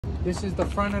This is the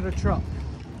front of the truck.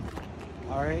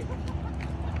 All right.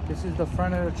 This is the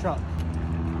front of the truck.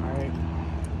 All right.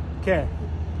 Okay.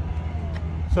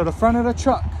 So the front of the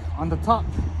truck, on the top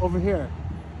over here,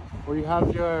 where you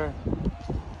have your,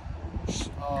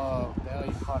 what the hell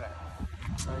you call that?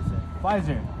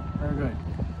 Visor. Very good.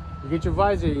 You get your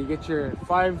visor, you get your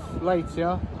 5 lights,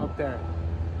 yeah, up there.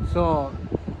 So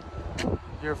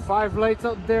your 5 lights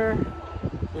up there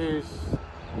is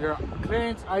your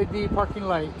clearance ID parking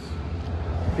lights.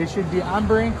 They should be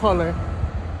amber in color.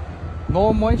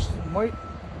 No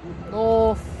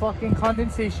no fucking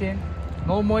condensation,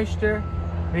 no moisture.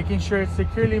 Making sure it's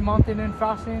securely mounted and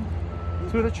fastened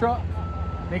to the truck.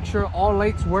 Make sure all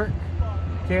lights work.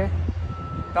 Okay.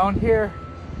 Down here,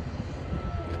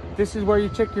 this is where you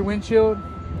check your windshield.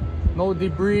 No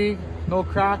debris, no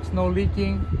cracks, no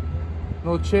leaking,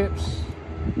 no chips.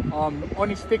 The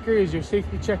only sticker is your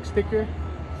safety check sticker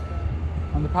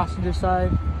on the passenger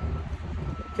side.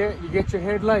 Okay, you get your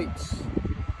headlights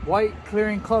white, clear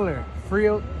in color, free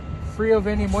of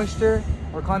any moisture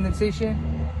or condensation.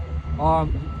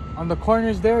 On the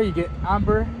corners there, you get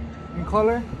amber in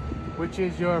color, which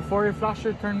is your forward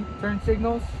flasher turn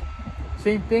signals.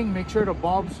 Same thing, make sure the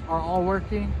bulbs are all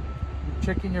working.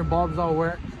 Checking your bulbs all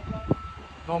work.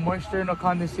 No moisture, no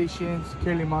condensation,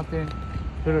 securely mounted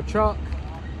to the truck.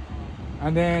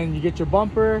 And then you get your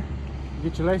bumper, you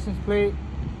get your license plate,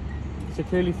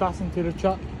 securely fastened to the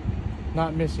truck,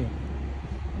 not missing.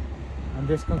 And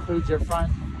this concludes your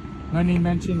front. Let me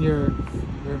mention your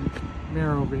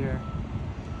mirror over here.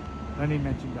 Let me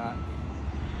mention that.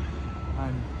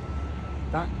 And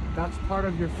that's part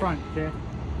of your front, okay?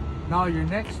 Now your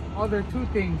next other 2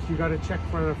 things you gotta check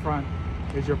for the front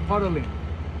is your puddling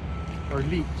or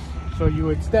leaks. So you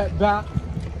would step back,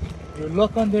 you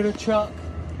look under the truck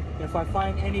if I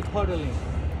find any puddling,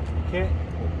 okay?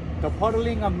 The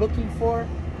puddling I'm looking for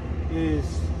is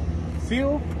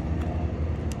fuel,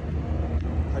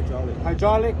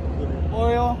 hydraulic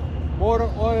oil, motor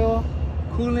oil,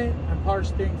 coolant, and power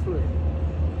steering fluid.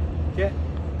 Okay,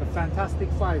 the Fantastic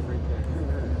 5 right there.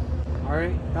 All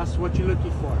right, that's what you're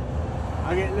looking for.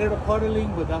 I get a little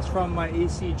puddling, but that's from my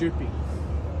AC dripping.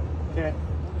 Okay,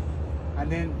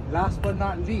 and then last but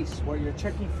not least, what you're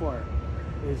checking for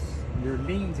is your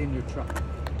leans in your truck.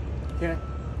 Okay,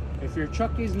 if your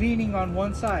truck is leaning on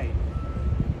one side,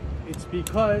 it's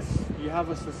because you have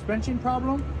a suspension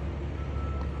problem,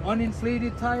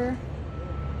 uninflated tire,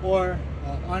 or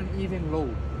uneven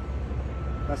load.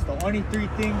 That's the only 3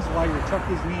 things why your truck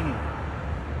is leaning.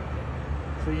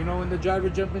 So you know when the driver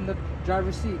jump in the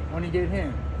driver's seat, when you get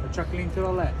him, the truck lean to the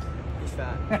left. He's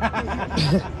fat.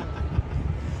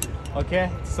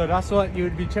 Okay, so that's what you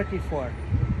would be checking for.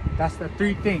 That's the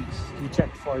 3 things you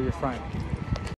check for your front.